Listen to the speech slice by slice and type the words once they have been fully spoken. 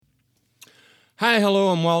Hi,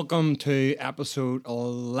 hello, and welcome to episode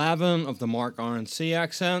 11 of the Mark RNC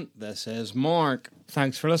accent. This is Mark.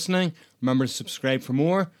 Thanks for listening. Remember to subscribe for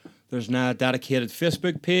more. There's now a dedicated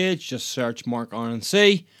Facebook page. Just search Mark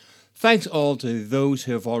RNC. Thanks all to those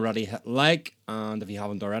who have already hit like, and if you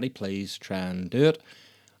haven't already, please try and do it.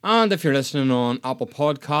 And if you're listening on Apple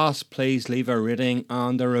Podcasts, please leave a rating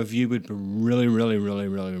and a review. Would be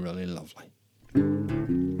really lovely.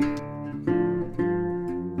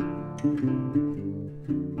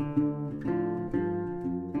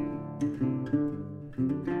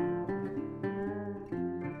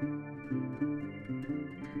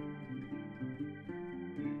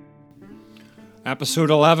 Episode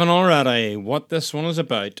 11 already. What this one is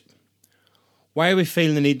about. Why we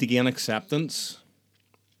feel the need to gain acceptance.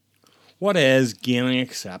 What is gaining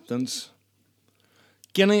acceptance?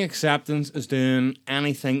 Gaining acceptance is doing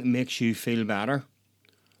anything that makes you feel better.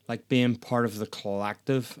 Like being part of the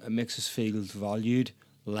collective. It makes us feel valued,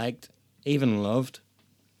 liked, even loved.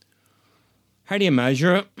 How do you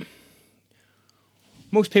measure it?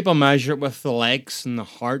 Most people measure it with the likes and the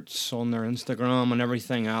hearts on their Instagram and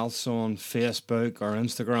everything else on Facebook or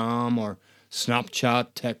Instagram or Snapchat,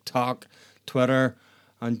 TikTok, Twitter,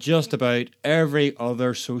 and just about every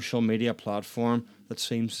other social media platform that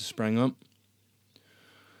seems to spring up.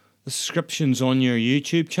 The subscriptions on your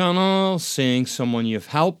YouTube channel, seeing someone you've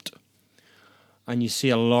helped, and you see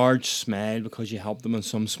a large smile because you helped them in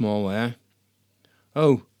some small way.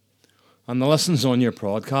 Oh, and the listens on your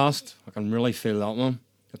podcast, I can really feel that one.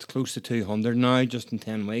 It's close to 200 now, just in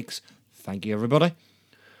 10 weeks. Thank you, everybody.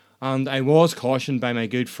 And I was cautioned by my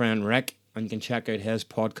good friend Rick, and you can check out his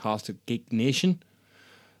podcast at Geek Nation,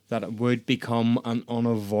 that it would become an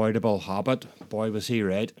unavoidable habit. Boy, was he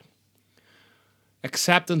right.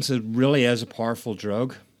 Acceptance really is a powerful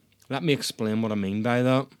drug. Let me explain what I mean by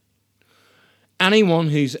that. Anyone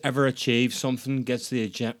who's ever achieved something gets the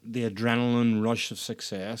adrenaline rush of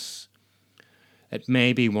success. It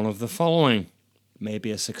may be one of the following.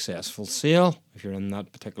 Maybe a successful sale, if you're in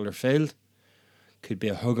that particular field. Could be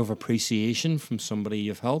a hug of appreciation from somebody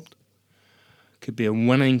you've helped. Could be a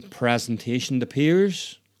winning presentation to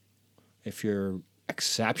peers. If you're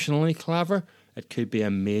exceptionally clever, it could be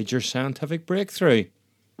a major scientific breakthrough.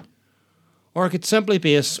 Or it could simply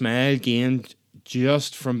be a smile gained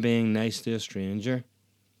just from being nice to a stranger.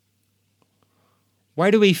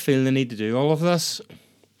 Why do we feel the need to do all of this?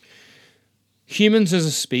 Humans as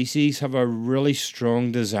a species have a really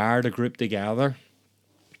strong desire to group together.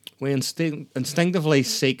 We instinctively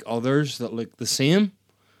seek others that look the same,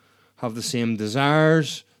 have the same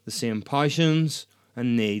desires, the same passions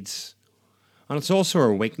and needs. And it's also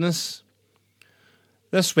our weakness.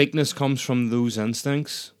 This weakness comes from those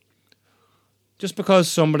instincts. Just because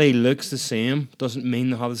somebody looks the same doesn't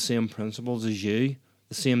mean they have the same principles as you,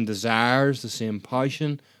 the same desires, the same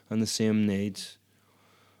passion and the same needs.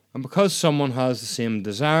 And because someone has the same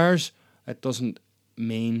desires, it doesn't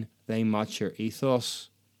mean they match your ethos,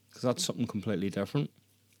 because that's something completely different.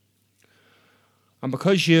 And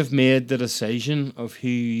because you've made the decision of who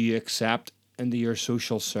you accept into your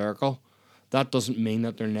social circle, that doesn't mean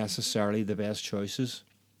that they're necessarily the best choices.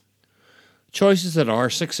 Choices that are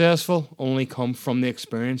successful only come from the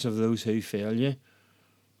experience of those who fail you.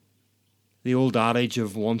 The old adage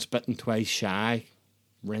of once bitten, twice shy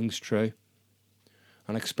rings true.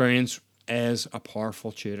 And experience is a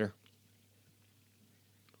powerful tutor.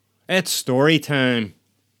 It's story time.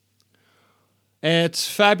 It's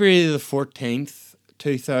February the 14th,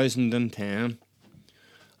 2010.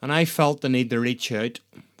 And I felt the need to reach out,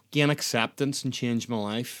 gain acceptance and change my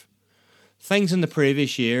life. Things in the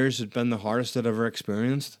previous years had been the hardest I'd ever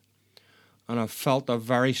experienced. And I felt a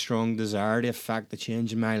very strong desire to effect the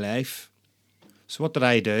change in my life. So what did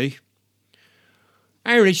I do?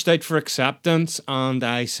 I reached out for acceptance and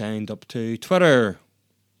I signed up to Twitter.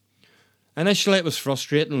 Initially it was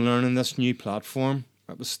frustrating learning this new platform.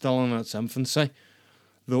 It was still in its infancy.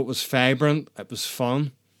 Though it was vibrant, it was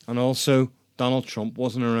fun, and also Donald Trump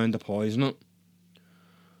wasn't around to poison it.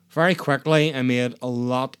 Very quickly I made a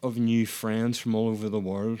lot of new friends from all over the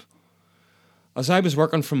world. As I was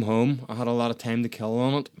working from home, I had a lot of time to kill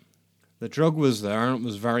on it. The drug was there and it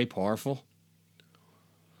was very powerful.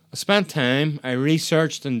 I spent time, I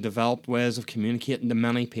researched and developed ways of communicating to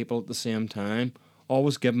many people at the same time,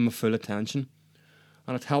 always giving my full attention.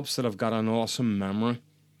 And it helps that I've got an awesome memory.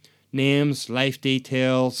 Names, life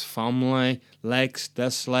details, family, likes,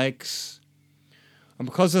 dislikes. And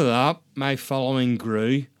because of that, my following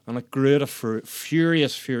grew, and it grew at a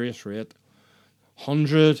furious rate.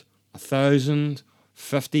 100, 1,000,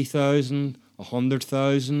 50,000,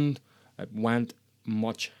 100,000. It went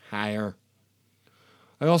much higher.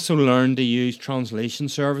 I also learned to use translation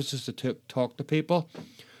services to talk to people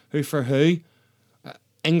who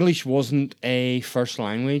English wasn't a first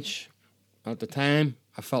language. At the time,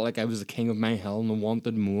 I felt like I was the king of my hill and I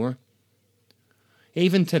wanted more.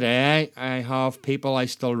 Even today, I have people I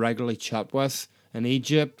still regularly chat with in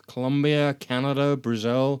Egypt, Colombia, Canada,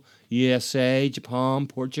 Brazil, USA, Japan,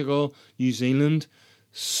 Portugal, New Zealand.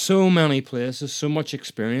 So many places, so much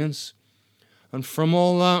experience. And from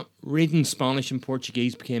all that, reading Spanish and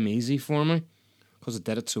Portuguese became easy for me because I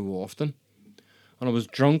did it so often. And I was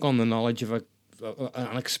drunk on the knowledge of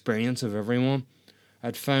an experience of everyone.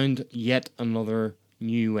 I'd found yet another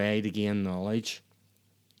new way to gain knowledge.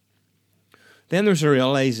 Then there's a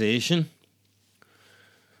realization.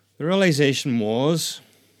 The realization was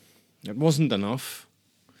it wasn't enough.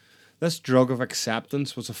 This drug of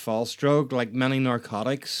acceptance was a false drug, like many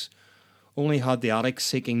narcotics, only had the addict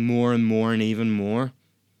seeking more and more and even more.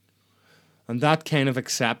 And that kind of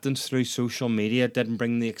acceptance through social media didn't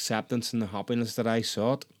bring the acceptance and the happiness that I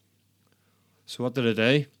sought. So what did I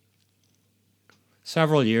do?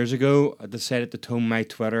 Several years ago, I decided to tone my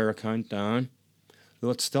Twitter account down,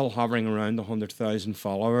 though it's still hovering around 100,000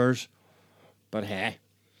 followers. But hey,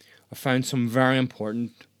 I found some very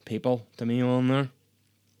important people to me on there.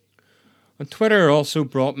 And Twitter also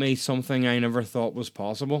brought me something I never thought was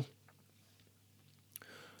possible.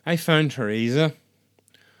 I found Teresa.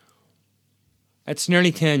 It's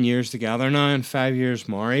nearly 10 years together now and 5 years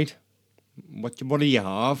married. What do you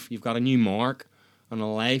have? You've got a new mark and a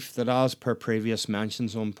life that, as per previous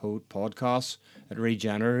mentions on podcasts, it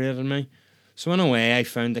regenerated me. So in a way, I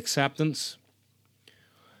found acceptance.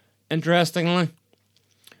 Interestingly,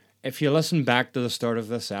 if you listen back to the start of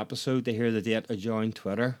this episode to hear the date I joined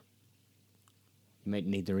Twitter, you might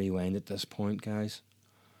need to rewind at this point, guys.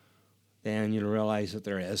 Then you'll realise that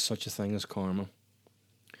there is such a thing as karma.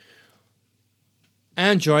 I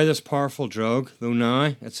enjoy this powerful drug, though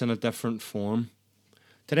now it's in a different form.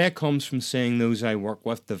 Today it comes from seeing those I work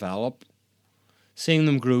with develop, seeing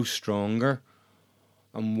them grow stronger,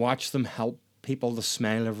 and watch them help people to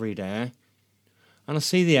smile every day. And I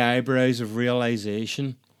see the eyebrows of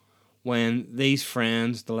realisation when these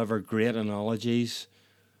friends deliver great analogies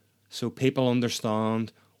so people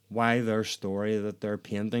understand why their story that they're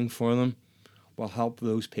painting for them will help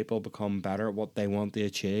those people become better at what they want to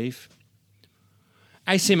achieve.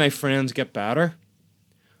 I see my friends get better,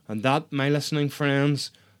 and that, my listening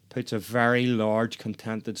friends, puts a very large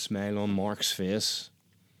contented smile on Mark's face.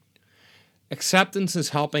 Acceptance is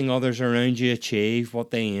helping others around you achieve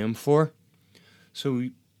what they aim for, so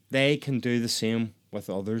they can do the same with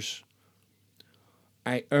others.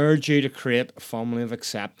 I urge you to create a family of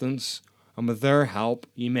acceptance, and with their help,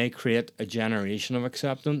 you may create a generation of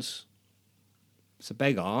acceptance. It's a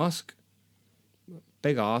big ask.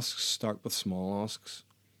 Big asks start with small asks.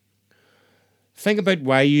 Think about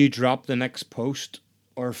why you drop the next post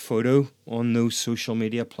or photo on those social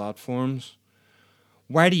media platforms.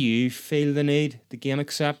 Why do you feel the need to gain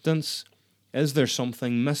acceptance? Is there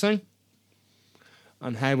something missing?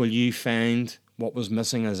 And how will you find what was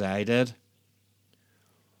missing as I did?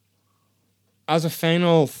 As a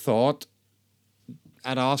final thought,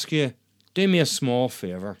 I'd ask you, do me a small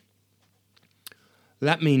favour.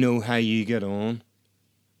 Let me know how you get on.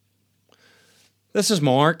 This is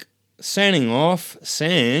Mark, signing off,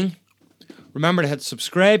 saying, remember to hit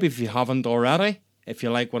subscribe if you haven't already. If you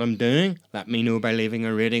like what I'm doing, let me know by leaving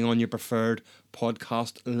a rating on your preferred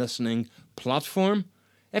podcast listening platform.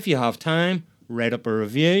 If you have time, write up a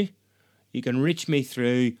review. You can reach me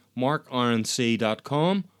through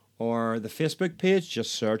markrnc.com or the Facebook page,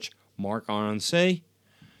 just search Mark RNC.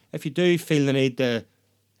 If you do feel the need to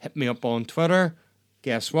hit me up on Twitter,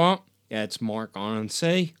 guess what? It's Mark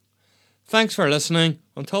RNC. Thanks for listening.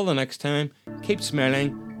 Until the next time, keep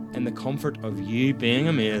smiling in the comfort of you being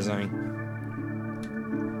amazing.